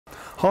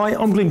Hi,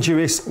 I'm Glyn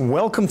Dewis.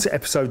 Welcome to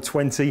episode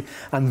 20,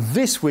 and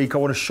this week I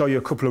want to show you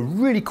a couple of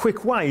really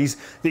quick ways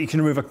that you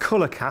can remove a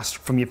colour cast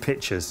from your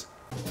pictures.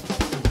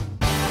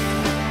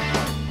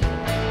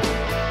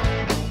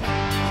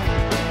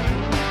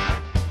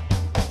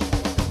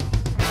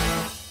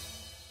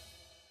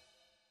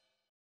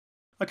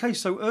 Okay,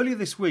 so earlier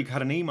this week I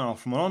had an email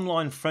from an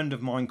online friend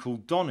of mine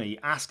called Donny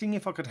asking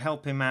if I could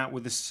help him out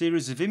with a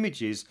series of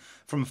images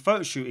from a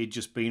photo shoot he'd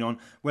just been on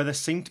where there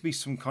seemed to be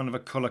some kind of a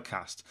colour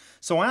cast.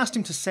 So I asked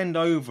him to send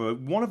over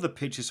one of the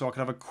pictures so I could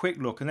have a quick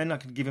look and then I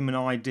could give him an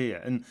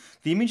idea. And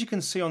the image you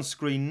can see on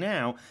screen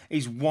now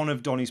is one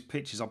of Donny's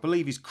pictures. I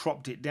believe he's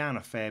cropped it down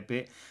a fair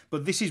bit,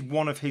 but this is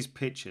one of his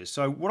pictures.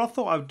 So what I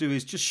thought I would do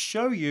is just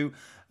show you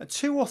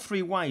 2 or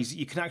 3 ways that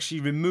you can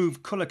actually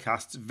remove colour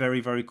casts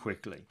very, very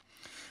quickly.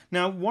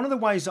 Now, one of the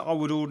ways that I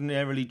would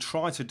ordinarily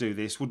try to do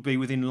this would be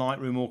within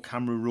Lightroom or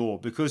Camera Raw,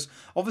 because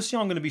obviously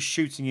I'm going to be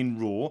shooting in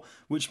RAW,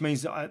 which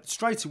means that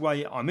straight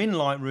away I'm in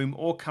Lightroom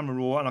or Camera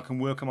Raw and I can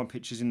work on my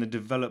pictures in the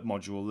Develop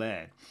module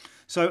there.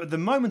 So at the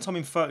moment I'm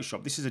in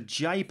Photoshop. This is a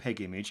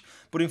JPEG image,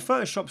 but in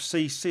Photoshop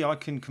CC I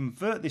can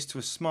convert this to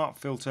a smart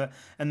filter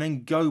and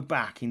then go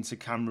back into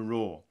Camera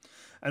Raw.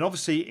 And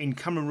obviously in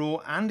Camera Raw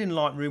and in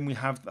Lightroom we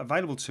have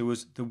available to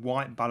us the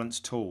white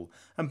balance tool.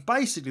 And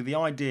basically the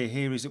idea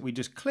here is that we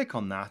just click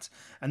on that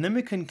and then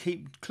we can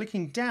keep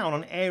clicking down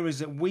on areas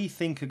that we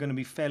think are going to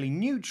be fairly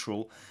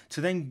neutral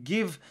to then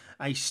give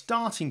a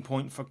starting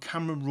point for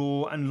Camera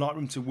Raw and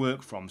Lightroom to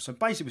work from. So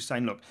basically we're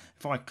saying, look,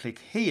 if I click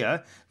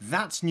here,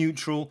 that's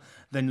neutral,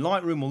 then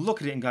Lightroom will look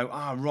at it and go,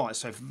 right,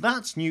 so if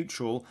that's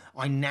neutral,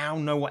 I now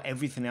know what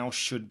everything else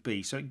should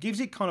be. So it gives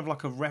it kind of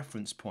like a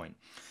reference point.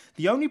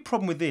 The only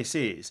problem with this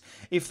is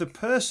if the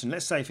person,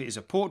 let's say if it is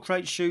a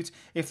portrait shoot,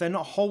 if they're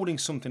not holding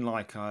something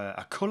like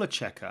a colour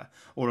checker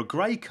or a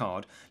grey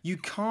card, you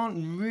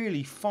can't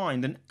really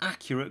find an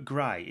accurate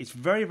grey. It's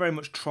very, very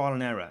much trial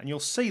and error. And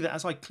you'll see that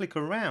as I click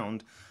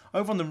around,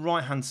 over on the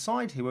right hand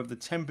side here with the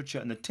temperature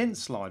and the tint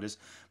sliders,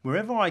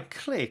 wherever I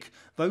click,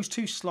 those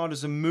 2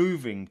 sliders are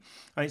moving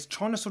and it's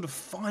trying to sort of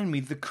find me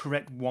the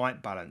correct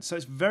white balance. So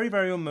it's very,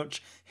 very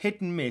much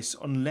hit and miss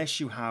unless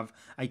you have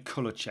a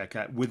colour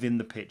checker within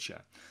the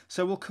picture.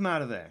 So we'll come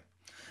out of there.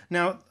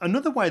 Now,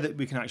 another way that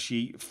we can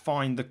actually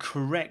find the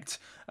correct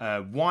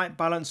white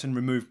balance and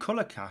remove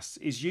colour casts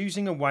is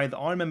using a way that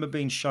I remember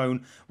being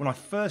shown when I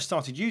first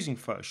started using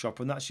Photoshop,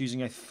 and that's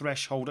using a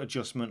threshold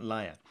adjustment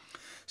layer.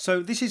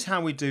 So this is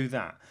how we do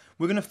that.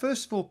 We're going to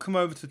first of all come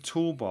over to the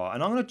toolbar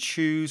and I'm going to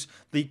choose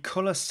the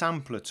Colour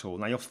Sampler tool.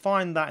 Now you'll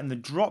find that in the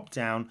drop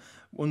down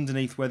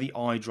underneath where the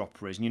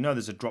eyedropper is. And you know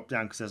there's a drop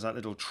down because there's that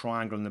little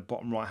triangle in the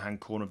bottom right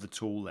hand corner of the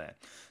tool there.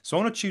 So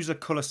I'm going to choose the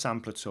Colour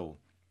Sampler tool.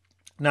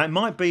 Now it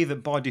might be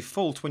that by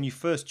default when you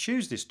first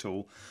choose this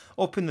tool,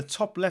 up in the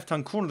top left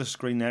hand corner of the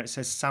screen there it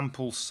says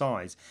sample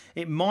size.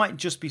 It might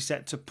just be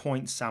set to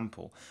point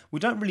sample. We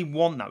don't really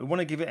want that. We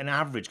want to give it an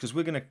average because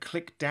we're going to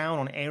click down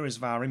on areas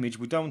of our image.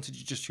 We don't want to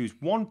just choose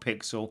 1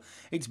 pixel.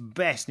 It's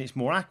best and it's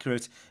more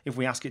accurate if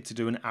we ask it to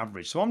do an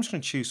average. So I'm just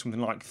going to choose something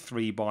like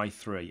 3 by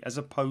 3 as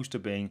opposed to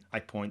being a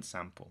point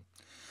sample.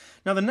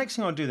 Now the next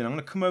thing I'll do then, I'm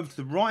going to come over to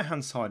the right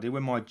hand side here where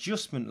my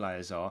adjustment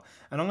layers are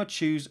and I'm going to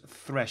choose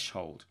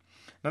threshold.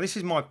 Now this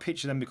is my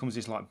picture then becomes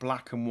this like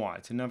black and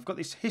white, and I've got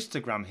this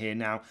histogram here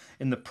now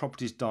in the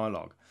properties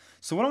dialog.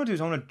 So what I'm going to do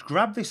is I'm going to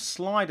grab this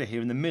slider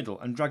here in the middle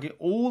and drag it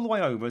all the way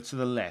over to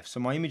the left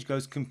so my image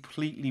goes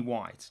completely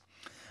white.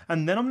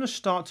 And then I'm going to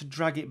start to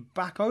drag it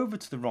back over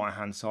to the right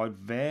hand side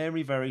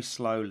very, very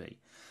slowly.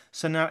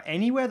 So now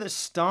anywhere that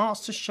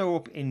starts to show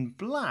up in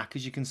black,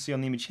 as you can see on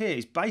the image here,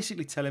 is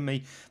basically telling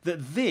me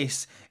that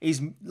this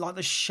is like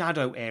the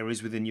shadow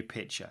areas within your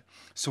picture.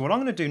 So what I'm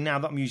going to do now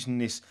that I'm using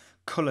this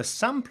Colour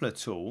Sampler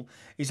tool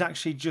is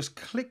actually just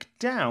click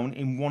down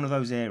in one of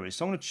those areas.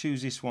 So I'm going to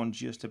choose this one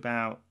just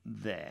about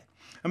there.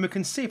 And we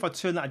can see if I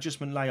turn that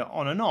adjustment layer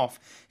on and off,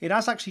 it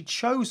has actually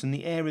chosen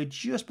the area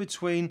just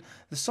between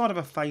the side of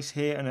her face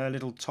here and her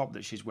little top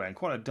that she's wearing.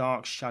 Quite a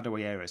dark,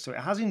 shadowy area. So it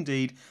has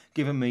indeed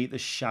given me the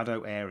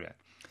shadow area.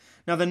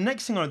 Now the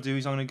next thing I'm going to do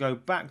is I'm going to go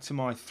back to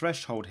my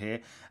threshold here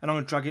and I'm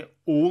going to drag it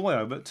all the way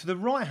over to the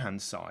right hand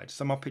side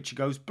so my picture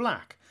goes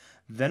black.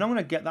 Then I'm going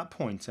to get that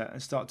pointer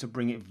and start to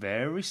bring it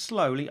very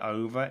slowly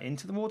over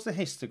towards the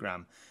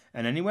histogram.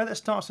 And anywhere that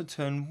starts to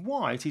turn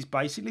white is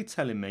basically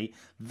telling me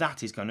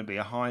that is going to be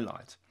a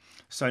highlight.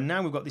 So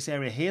now we've got this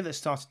area here that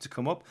started to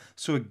come up.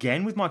 So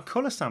again with my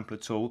Colour Sampler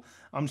tool,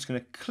 I'm just going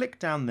to click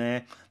down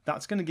there.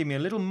 That's going to give me a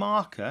little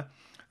marker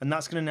and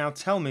that's going to now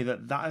tell me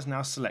that that has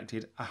now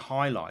selected a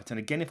highlight. And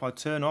again, if I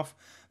turn off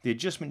the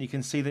adjustment, you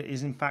can see that it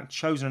is in fact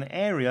chosen an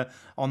area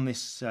on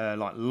this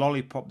like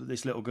lollipop that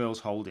this little girl's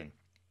holding.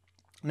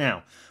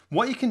 Now,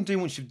 what you can do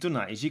once you've done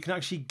that is you can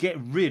actually get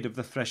rid of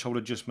the threshold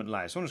adjustment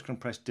layer. So I'm just going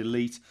to press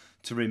delete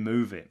to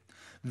remove it.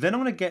 Then I'm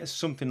going to get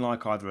something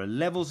like either a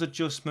levels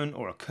adjustment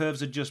or a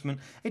curves adjustment.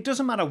 It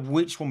doesn't matter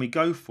which one we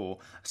go for,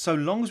 so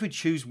long as we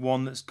choose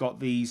one that's got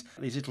these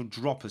little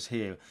droppers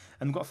here.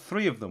 And we've got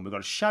 3 of them. We've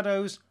got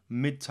shadows,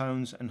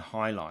 midtones and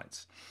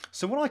highlights.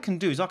 So what I can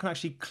do is I can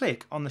actually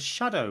click on the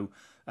shadow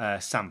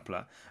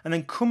sampler, and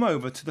then come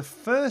over to the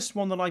first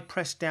one that I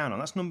pressed down on.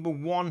 That's number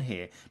 1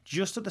 here,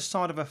 just at the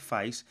side of her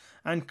face,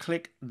 and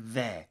click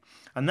there.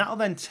 And that'll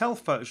then tell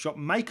Photoshop,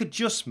 make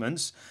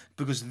adjustments,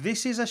 because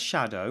this is a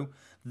shadow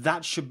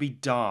that should be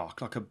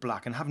dark, like a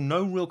black, and have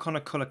no real kind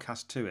of colour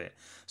cast to it.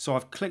 So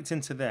I've clicked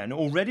into there, and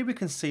already we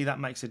can see that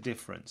makes a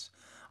difference.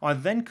 I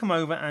then come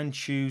over and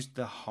choose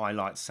the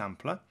highlight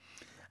sampler,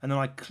 and then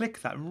I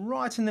click that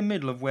right in the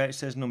middle of where it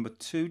says number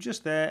 2,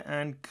 just there,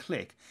 and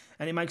click,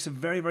 and it makes a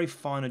very, very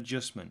fine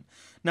adjustment.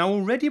 Now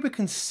already we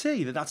can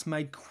see that that's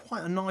made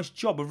quite a nice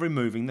job of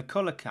removing the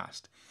colour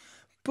cast,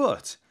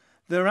 but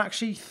there are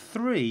actually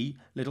 3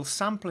 little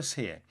samplers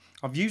here.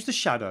 I've used the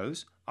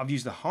shadows, I've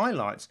used the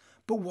highlights,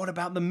 but what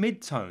about the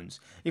midtones?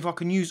 If I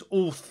can use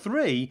all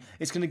 3,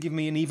 it's going to give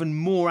me an even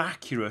more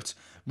accurate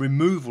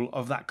removal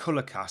of that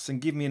colour cast and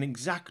give me an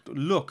exact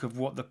look of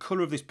what the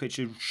colour of this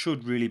picture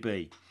should really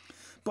be.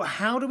 But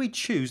how do we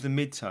choose the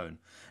midtone?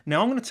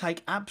 Now I'm going to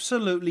take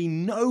absolutely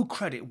no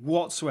credit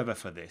whatsoever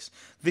for this.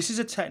 This is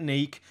a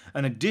technique,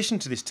 an addition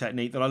to this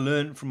technique that I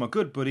learned from my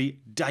good buddy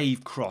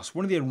Dave Cross,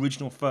 one of the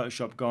original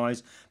Photoshop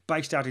guys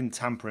based out in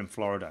Tampa in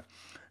Florida.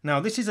 Now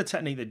this is a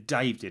technique that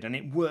Dave did, and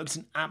it works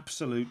an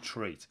absolute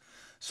treat.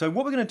 So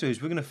what we're going to do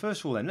is we're going to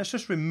first of all then, let's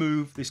just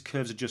remove this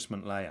curves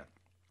adjustment layer.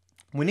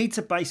 We need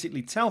to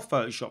basically tell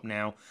Photoshop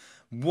now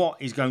what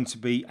is going to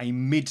be a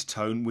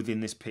mid-tone within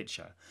this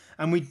picture.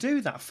 And we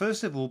do that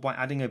first of all by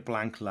adding a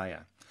blank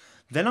layer.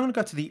 Then I'm going to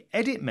go to the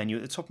edit menu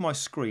at the top of my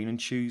screen and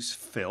choose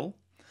fill.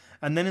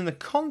 And then in the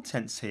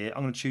contents here,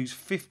 I'm going to choose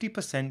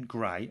 50%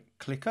 grey,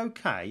 click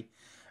OK.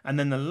 And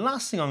then the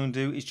last thing I'm going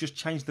to do is just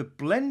change the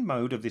blend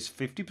mode of this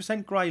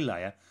 50% grey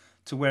layer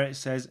to where it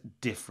says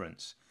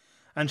difference.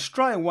 And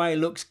straight away it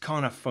looks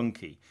kind of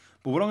funky.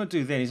 But what I'm going to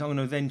do then is I'm going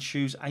to then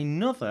choose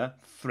another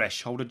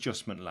threshold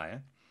adjustment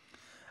layer.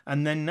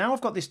 And then now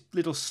I've got this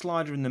little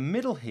slider in the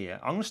middle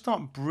here, I'm going to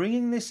start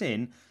bringing this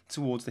in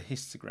towards the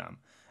histogram.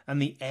 And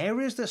the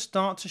areas that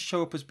start to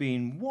show up as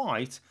being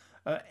white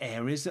are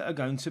areas that are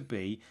going to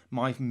be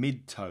my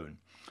mid-tone.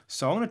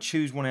 So I'm going to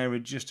choose one area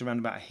just around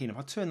about here. If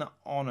I turn that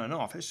on and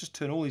off, let's just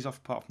turn all these off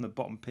apart from the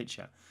bottom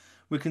picture.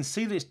 We can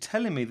see that it's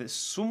telling me that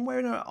somewhere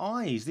in her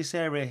eyes, this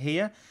area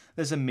here,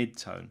 there's a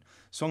mid-tone.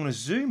 So I'm going to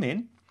zoom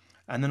in,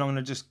 and then I'm going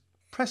to just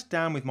press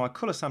down with my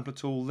colour sampler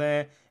tool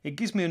there. It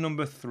gives me a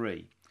number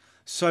 3.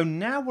 So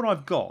now what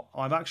I've got,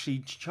 I've actually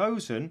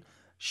chosen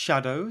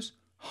shadows,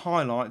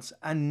 highlights,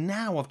 and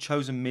now I've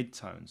chosen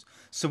midtones.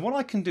 So what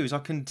I can do is I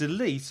can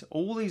delete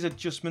all these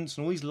adjustments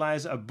and all these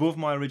layers above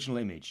my original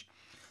image.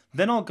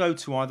 Then I'll go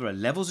to either a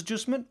levels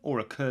adjustment or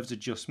a curves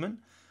adjustment.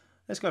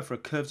 Let's go for a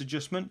curves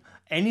adjustment.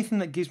 Anything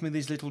that gives me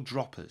these little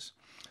droppers.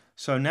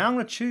 So now I'm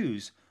going to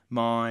choose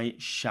my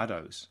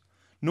shadows.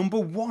 Number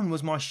 1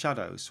 was my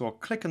shadows. So I'll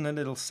click on the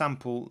little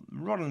sample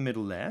right in the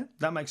middle there.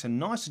 That makes a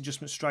nice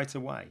adjustment straight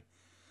away.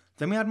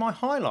 Then we had my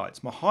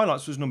highlights. My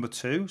highlights was number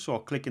 2. So I'll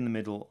click in the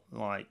middle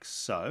like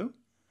so.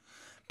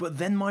 But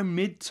then my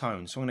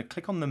mid-tone. So I'm going to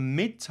click on the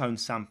mid-tone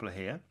sampler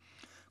here.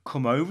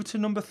 Come over to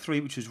number 3,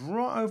 which is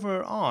right over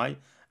her eye.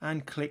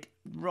 And click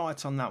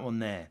right on that one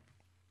there.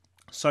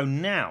 So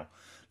now,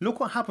 look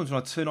what happens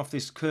when I turn off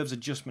this curves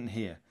adjustment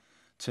here.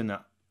 Turn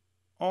that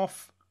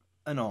off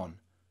and on,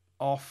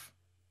 off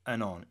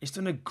and on. It's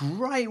done a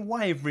great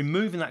way of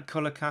removing that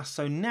colour cast.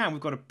 So now we've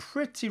got a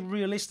pretty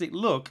realistic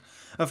look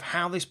of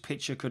how this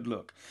picture could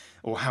look,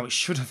 or how it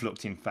should have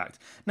looked in fact.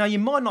 Now you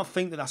might not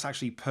think that that's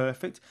actually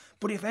perfect,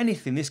 but if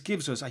anything this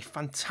gives us a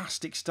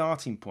fantastic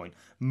starting point.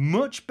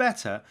 Much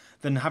better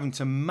than having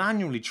to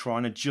manually try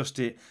and adjust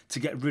it to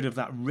get rid of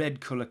that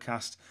red colour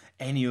cast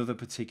any other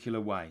particular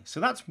way.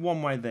 So that's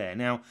one way there.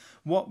 Now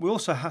what we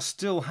also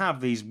still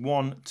have these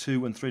 1,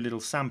 2 and 3 little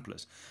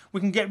samplers.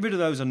 We can get rid of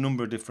those a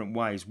number of different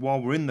ways.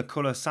 While we're in the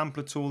colour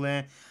sampler tool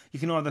there, you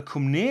can either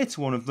come near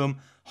to one of them,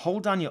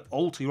 hold down your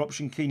Alt or your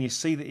Option key, and you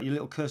see that your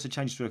little cursor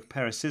changes to a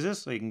pair of scissors,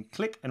 so you can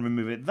click and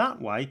remove it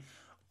that way,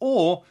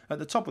 or at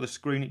the top of the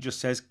screen it just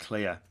says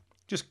clear.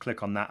 Just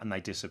click on that and they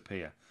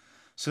disappear.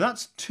 So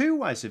that's 2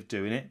 ways of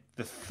doing it.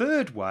 The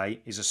third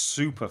way is a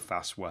super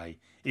fast way.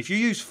 If you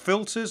use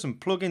filters and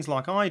plugins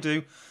like I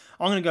do,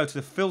 I'm going to go to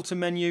the filter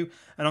menu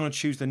and I'm going to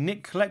choose the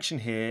Nik collection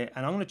here,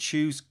 and I'm going to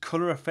choose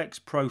Color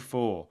Efex Pro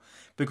 4,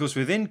 because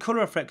within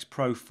Color Efex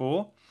Pro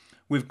 4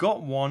 we've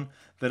got one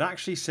that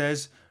actually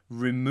says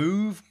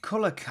remove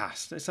color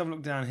cast. Let's have a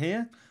look down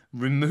here.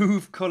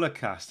 Remove color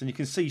cast, and you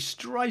can see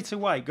straight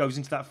away it goes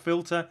into that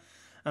filter,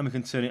 and we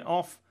can turn it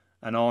off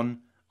and on,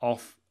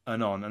 off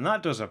and on, and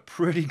that does a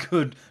pretty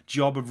good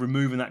job of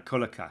removing that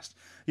color cast.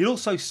 You'll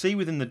also see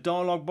within the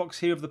dialog box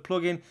here of the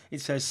plugin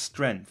it says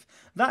strength.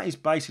 That is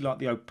basically like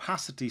the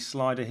opacity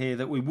slider here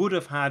that we would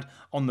have had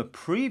on the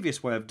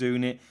previous way of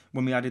doing it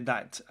when we added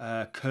that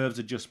curves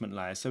adjustment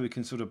layer. So we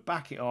can sort of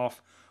back it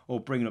off or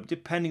bring it up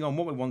depending on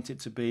what we want it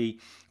to be,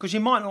 because you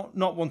might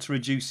not want to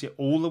reduce it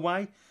all the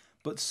way,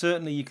 but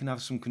certainly you can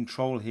have some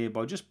control here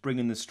by just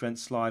bringing the strength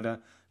slider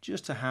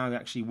just to how you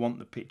actually want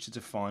the picture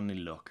to finally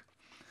look.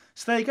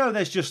 So there you go,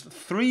 there's just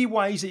 3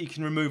 ways that you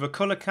can remove a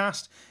colour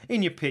cast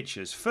in your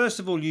pictures. First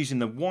of all, using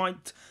the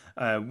white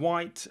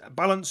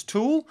balance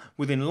tool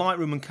within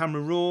Lightroom and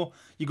Camera Raw.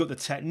 You've got the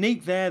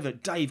technique there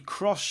that Dave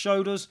Cross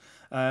showed us,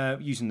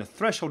 using the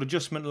threshold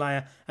adjustment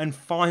layer. And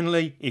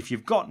finally, if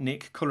you've got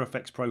Nik Color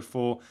Efex Pro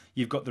 4,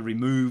 you've got the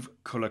remove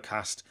colour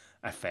cast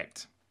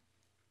effect.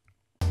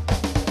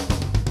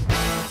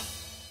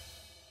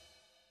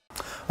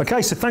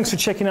 Okay, so thanks for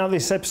checking out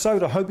this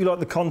episode. I hope you like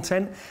the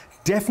content.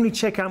 Definitely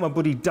check out my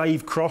buddy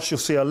Dave Cross. You'll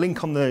see a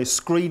link on the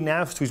screen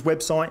now to his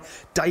website,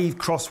 Dave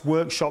Cross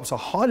Workshops. I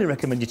highly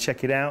recommend you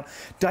check it out.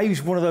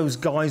 Dave's one of those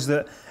guys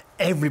that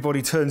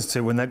everybody turns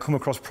to when they come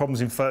across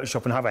problems in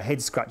Photoshop and have a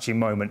head-scratching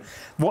moment.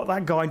 What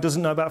that guy doesn't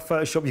know about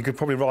Photoshop, you could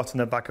probably write on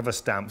the back of a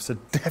stamp. So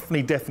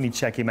definitely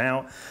check him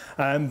out.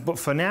 But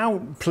for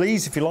now,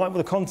 please, if you like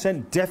the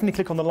content, definitely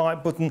click on the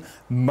like button.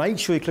 Make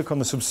sure you click on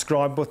the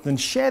subscribe button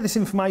and share this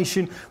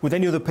information with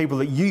any other people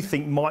that you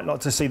think might like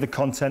to see the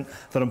content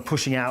that I'm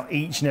pushing out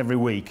each and every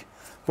week.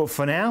 But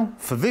for now,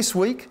 for this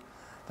week,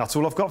 that's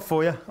all I've got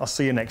for you. I'll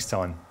see you next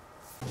time.